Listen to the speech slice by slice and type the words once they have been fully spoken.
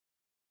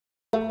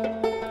Alright,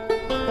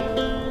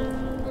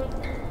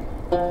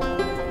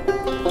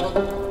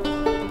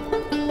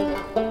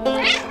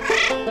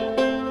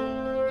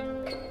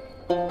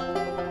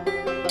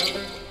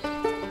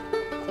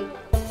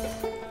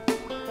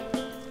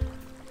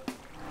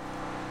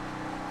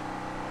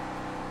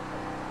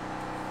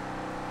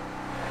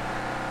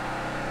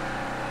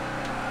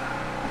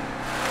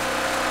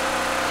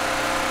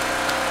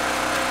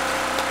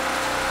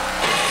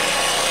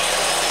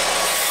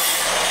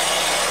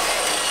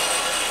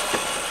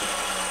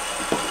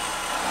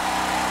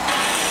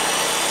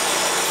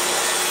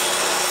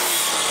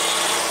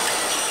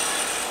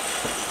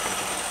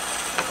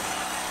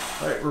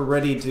 we're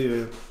ready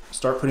to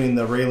start putting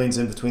the railings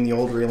in between the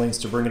old railings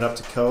to bring it up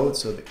to code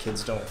so that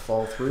kids don't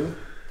fall through,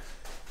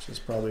 which is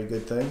probably a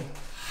good thing.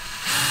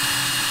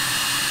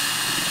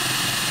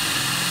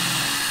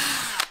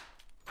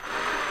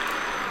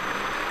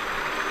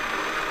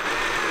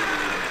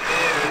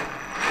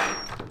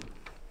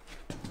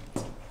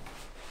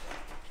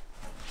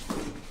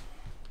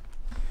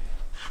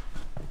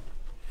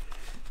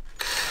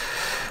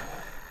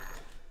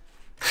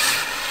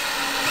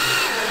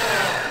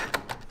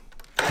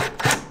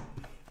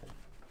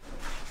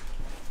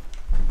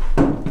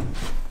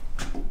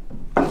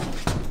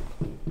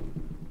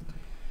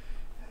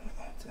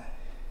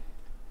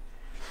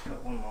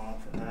 Got one long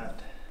for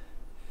that.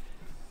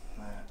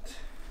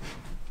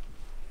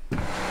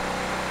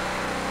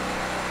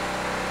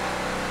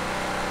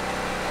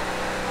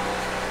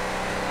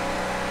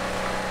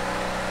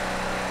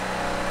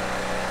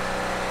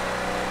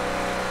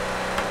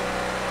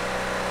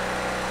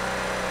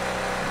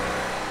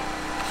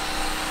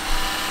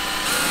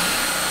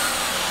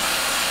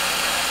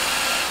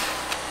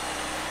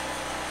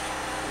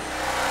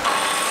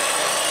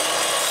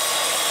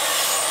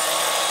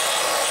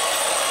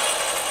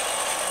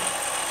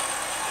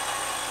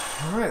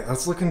 Alright,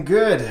 that's looking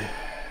good.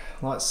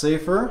 A lot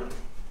safer.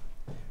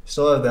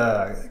 Still have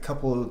a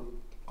couple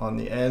on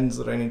the ends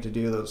that I need to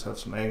do. Those have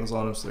some angles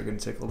on them, so they're going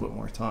to take a little bit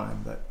more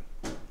time, but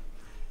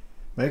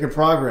making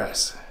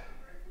progress.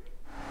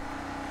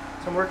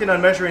 So I'm working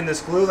on measuring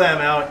this glue lamb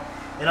out,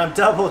 and I'm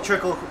double,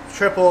 triple,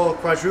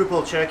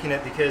 quadruple checking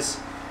it because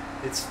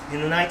it's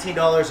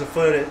 $19 a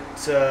foot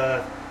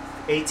at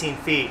 18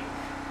 feet.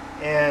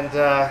 And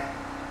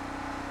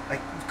I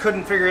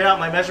couldn't figure it out.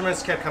 My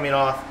measurements kept coming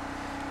off.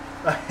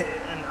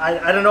 And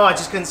I don't know, I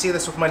just couldn't see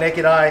this with my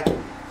naked eye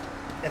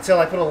until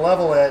I put a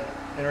level in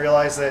and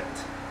realized that,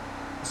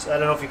 I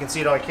don't know if you can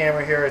see it on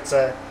camera here, it's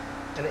an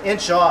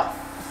inch off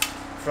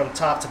from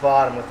top to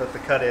bottom with what the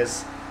cut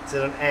is. It's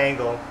at an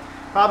angle.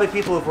 Probably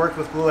people who've worked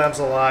with glue lambs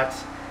a lot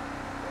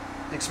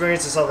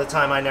experience this all the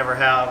time. I never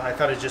have. I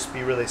thought it'd just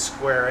be really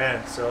square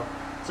in, so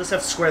just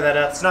have to square that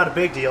up. It's not a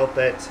big deal,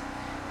 but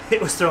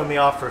it was throwing me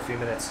off for a few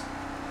minutes.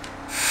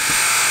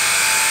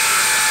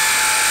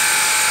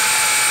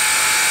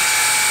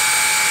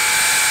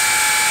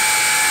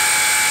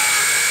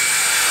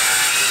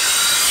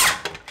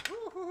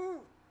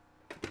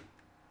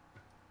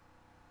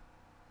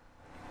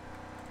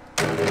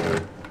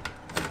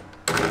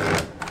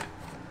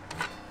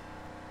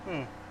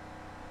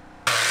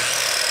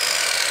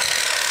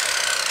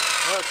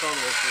 That's all the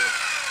way through.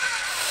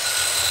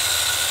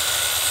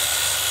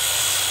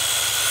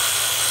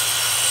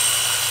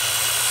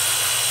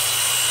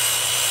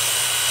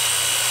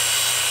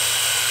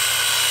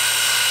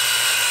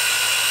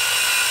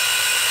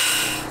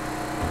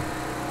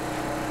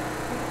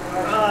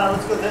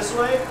 Let's go this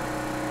way.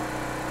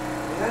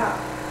 Yeah.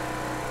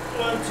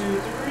 1, 2,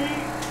 3.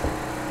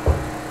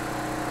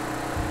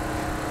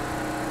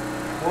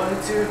 1,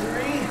 2,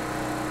 3.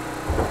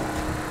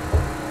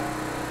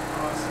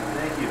 Awesome,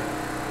 thank you.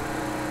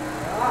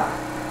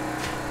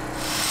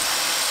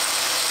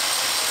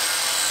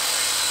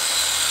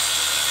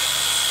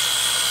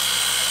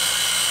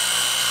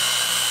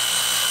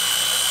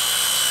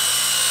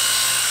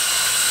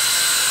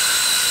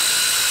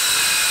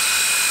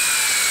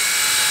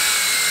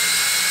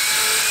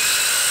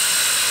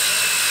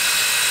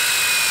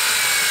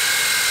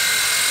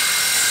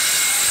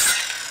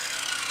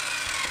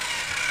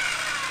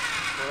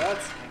 Well,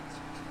 that's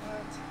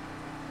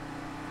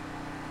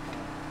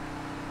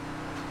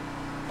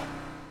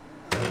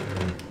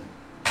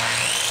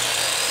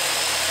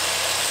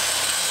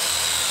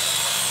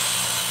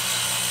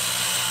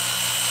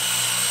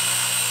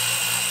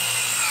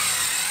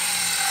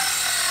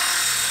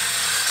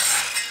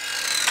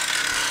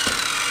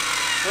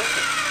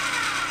perfect.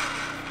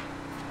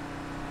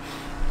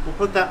 We'll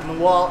put that on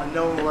the wall and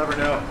no one will ever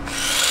know.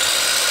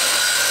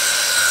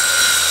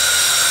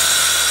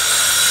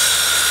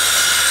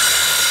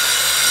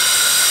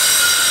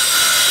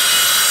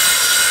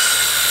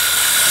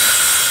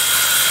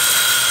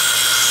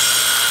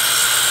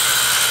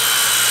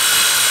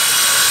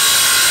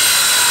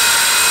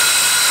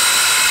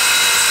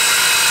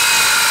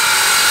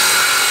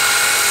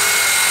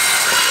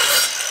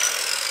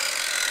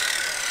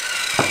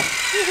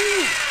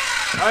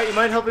 Alright, you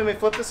mind helping me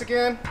flip this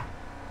again?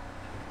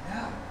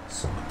 Yeah.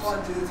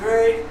 1, 2,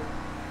 3.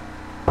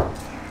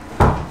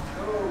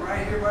 Go. Oh,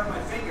 right here by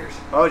my fingers.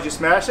 Oh, did you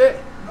smash it?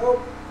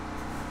 Nope.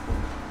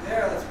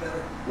 There, that's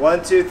better.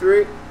 1, 2,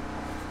 3.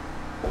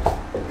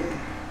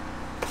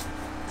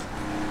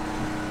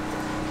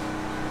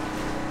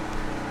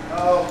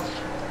 Oh,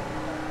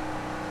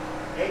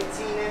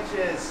 18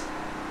 inches.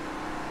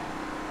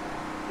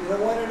 You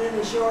don't want it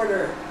any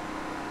shorter.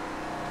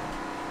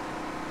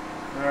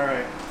 All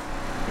right.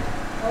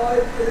 Oh,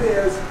 it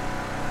is.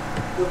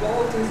 The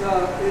bolt is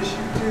an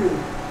issue too.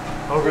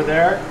 Over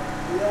there?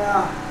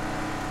 Yeah.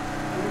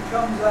 When it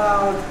comes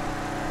out.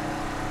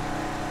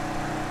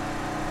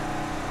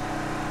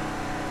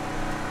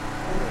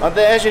 On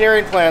the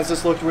engineering plans,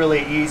 this looked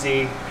really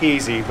easy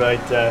peasy,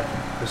 but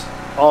there's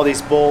all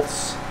these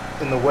bolts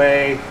in the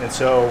way, and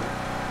so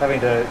having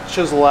to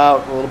chisel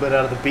out a little bit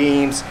out of the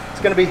beams. It's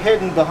going to be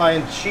hidden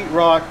behind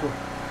sheetrock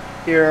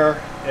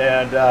here,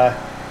 and so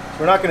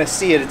we're not going to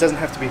see it. It doesn't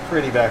have to be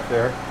pretty back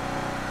there,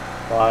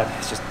 but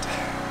it just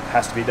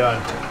has to be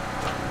done.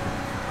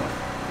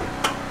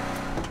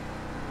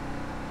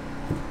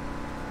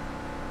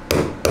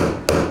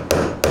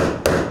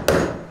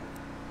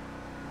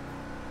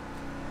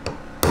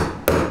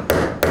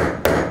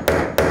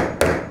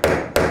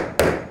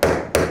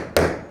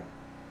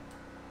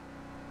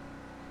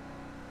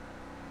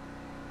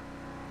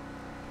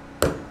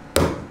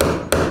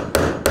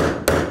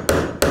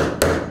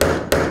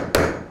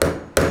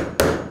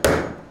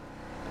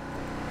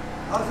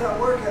 How's that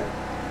working?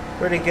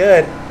 Pretty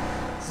good.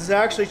 This is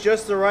actually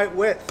just the right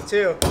width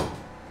too.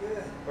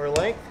 Good. Or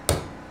length.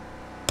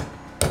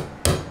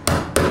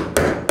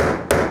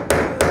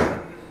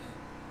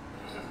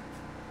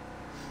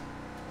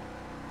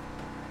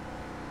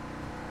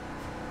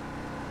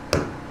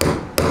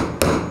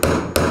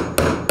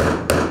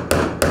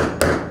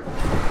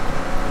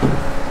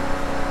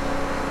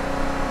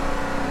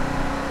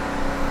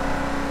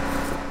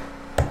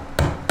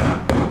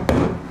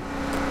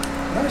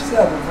 Nice to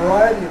have a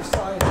variety of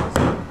sizes.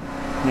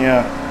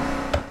 Yeah.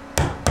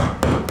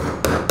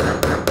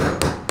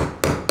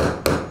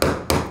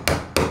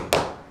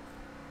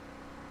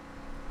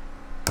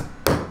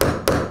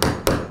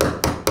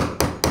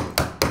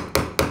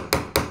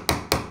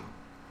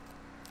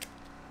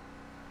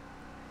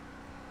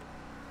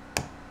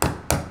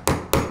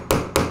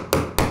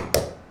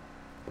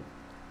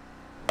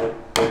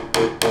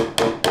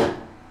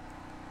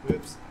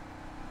 Oops.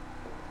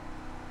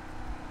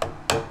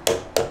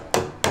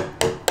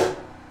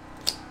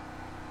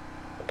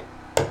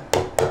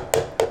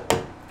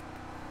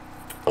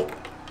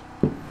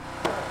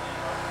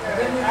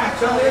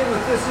 Come in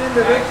with this end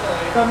of it,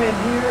 come in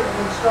here, and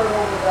then start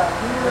over back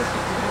here.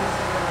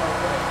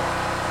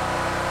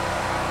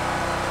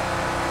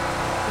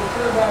 So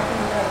turn back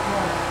into that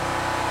corner.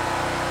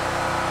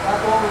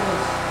 Back over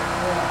this.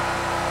 Yeah.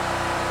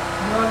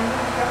 No, you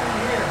need to come in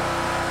here.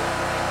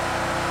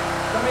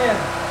 Come in.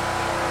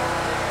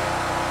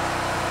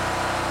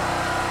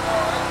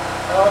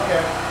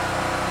 Okay.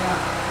 Yeah.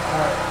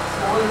 All right.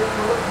 So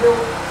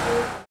we'll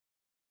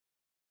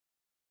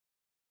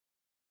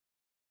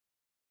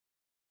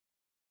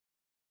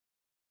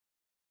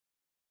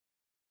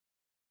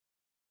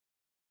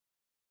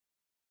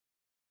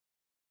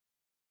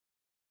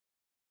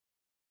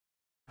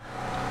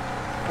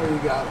Oh, you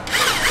got it.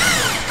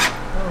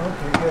 Oh,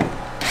 okay, good.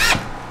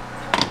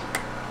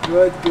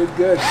 Good, good,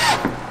 good.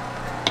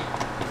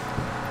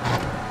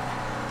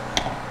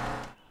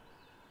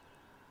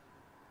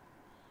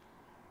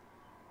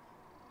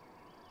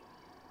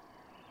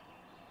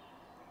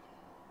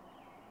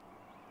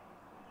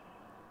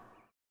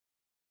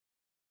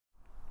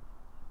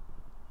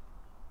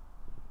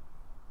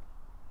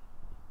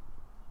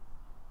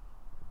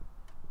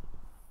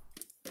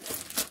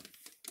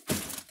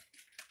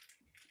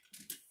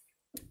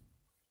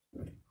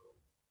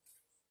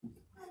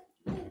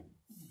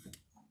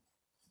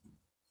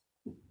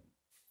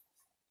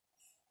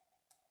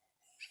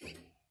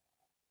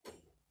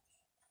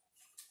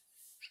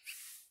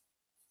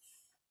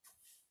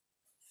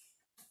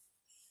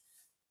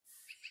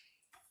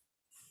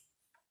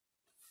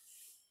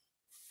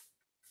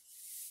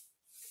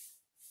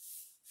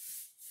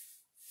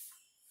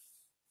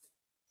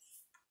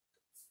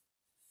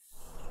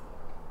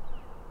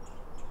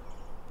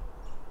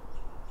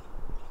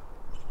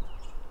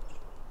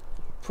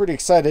 Pretty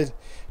excited.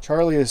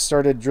 Charlie has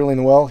started drilling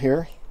the well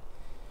here.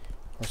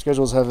 Our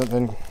schedules haven't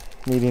been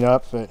meeting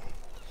up, but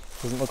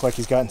it doesn't look like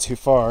he's gotten too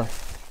far.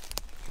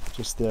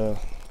 Just the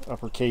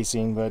upper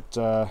casing, but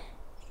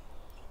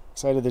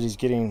excited that he's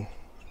getting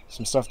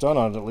some stuff done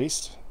on it at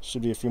least.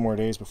 Should be a few more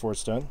days before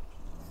it's done.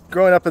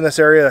 Growing up in this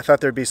area, I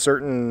thought there'd be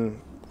certain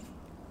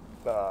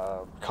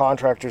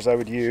contractors I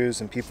would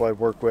use and people I'd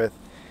work with,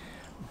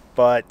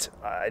 but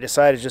I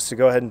decided just to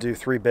go ahead and do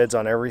 3 bids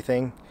on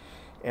everything.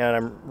 And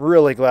I'm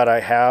really glad I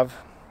have.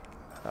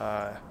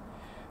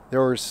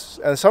 There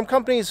was some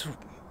companies,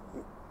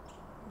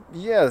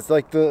 yeah, it's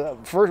like the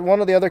first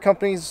one of the other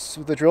companies,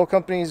 the drill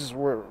companies,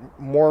 were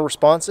more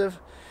responsive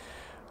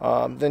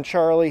than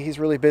Charlie. He's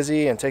really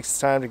busy and takes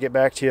the time to get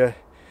back to you.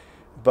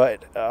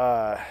 But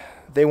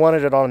they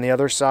wanted it on the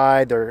other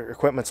side. Their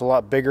equipment's a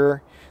lot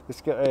bigger. This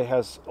guy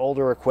has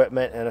older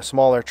equipment and a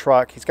smaller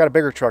truck. He's got a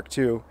bigger truck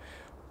too,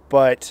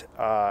 but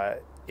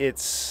we're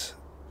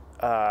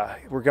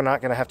not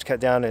going to have to cut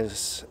down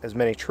as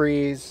many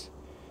trees.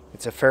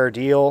 It's a fair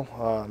deal,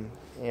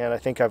 and I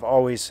think I've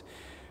always,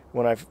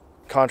 when I've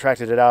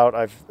contracted it out,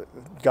 I've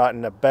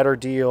gotten a better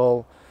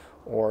deal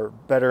or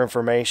better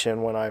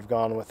information when I've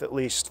gone with at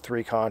least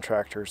 3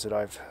 contractors that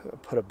I've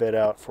put a bid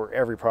out for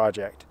every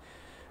project.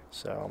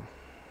 So,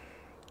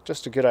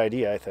 just a good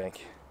idea, I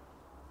think.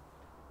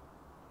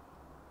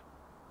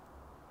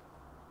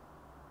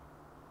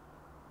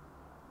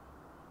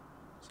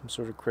 Some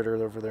sort of critter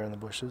over there in the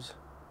bushes.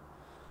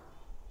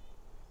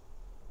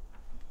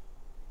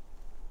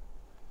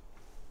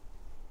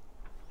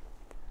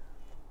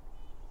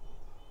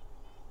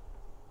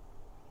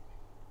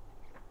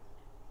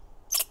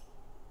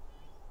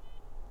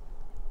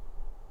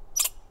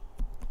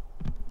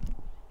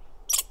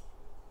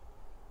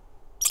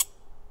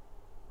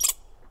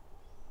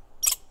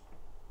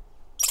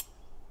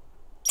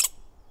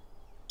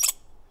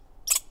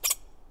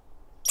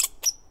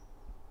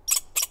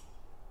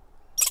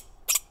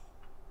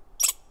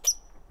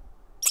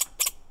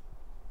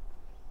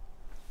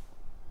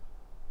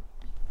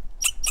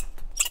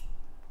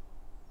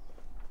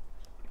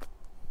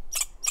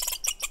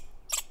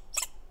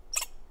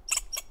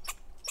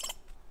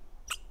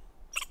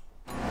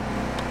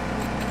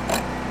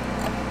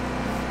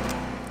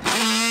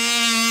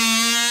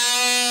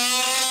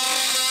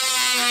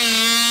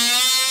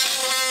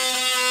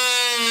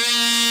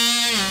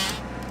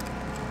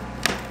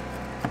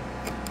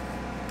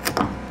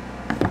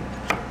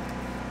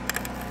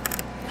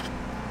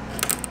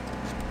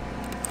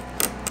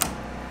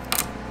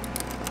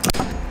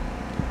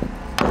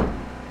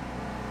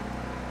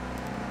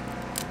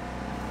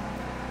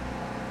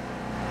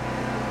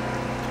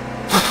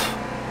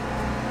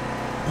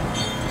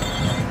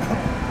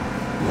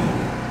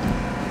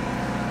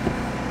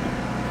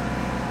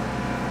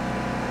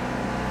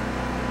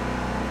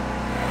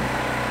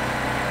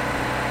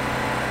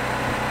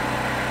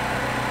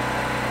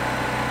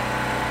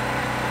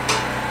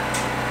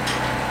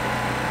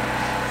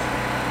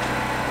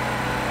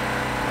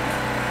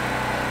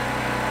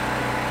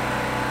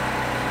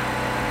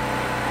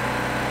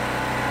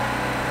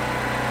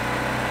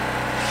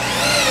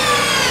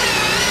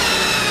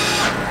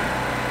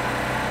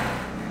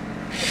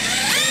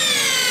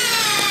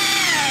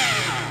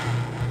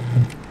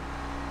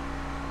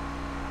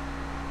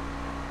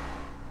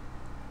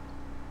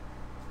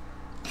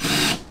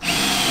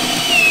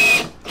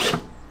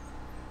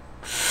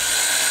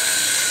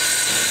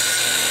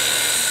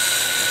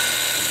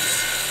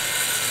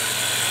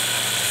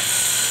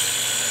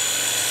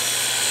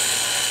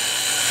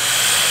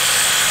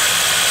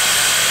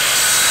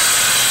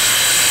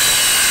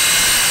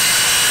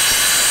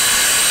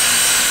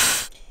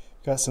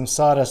 Got some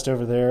sawdust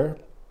over there,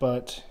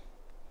 but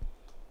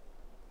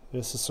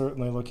this is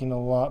certainly looking a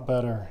lot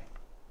better.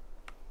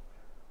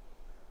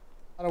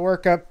 A lot of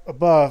work up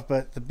above,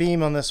 but the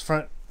beam on this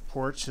front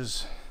porch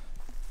is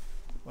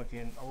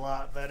looking a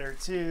lot better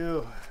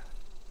too.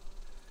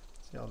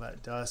 See all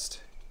that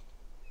dust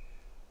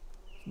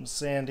from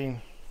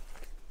sanding.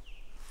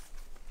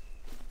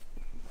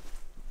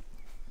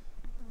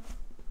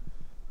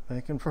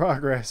 Making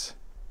progress.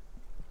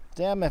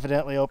 Dam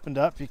evidently opened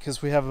up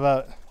because we have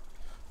about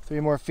 3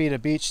 more feet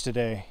of beach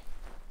today,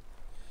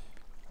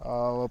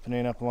 all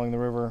opening up along the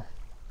river.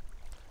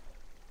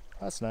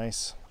 That's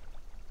nice.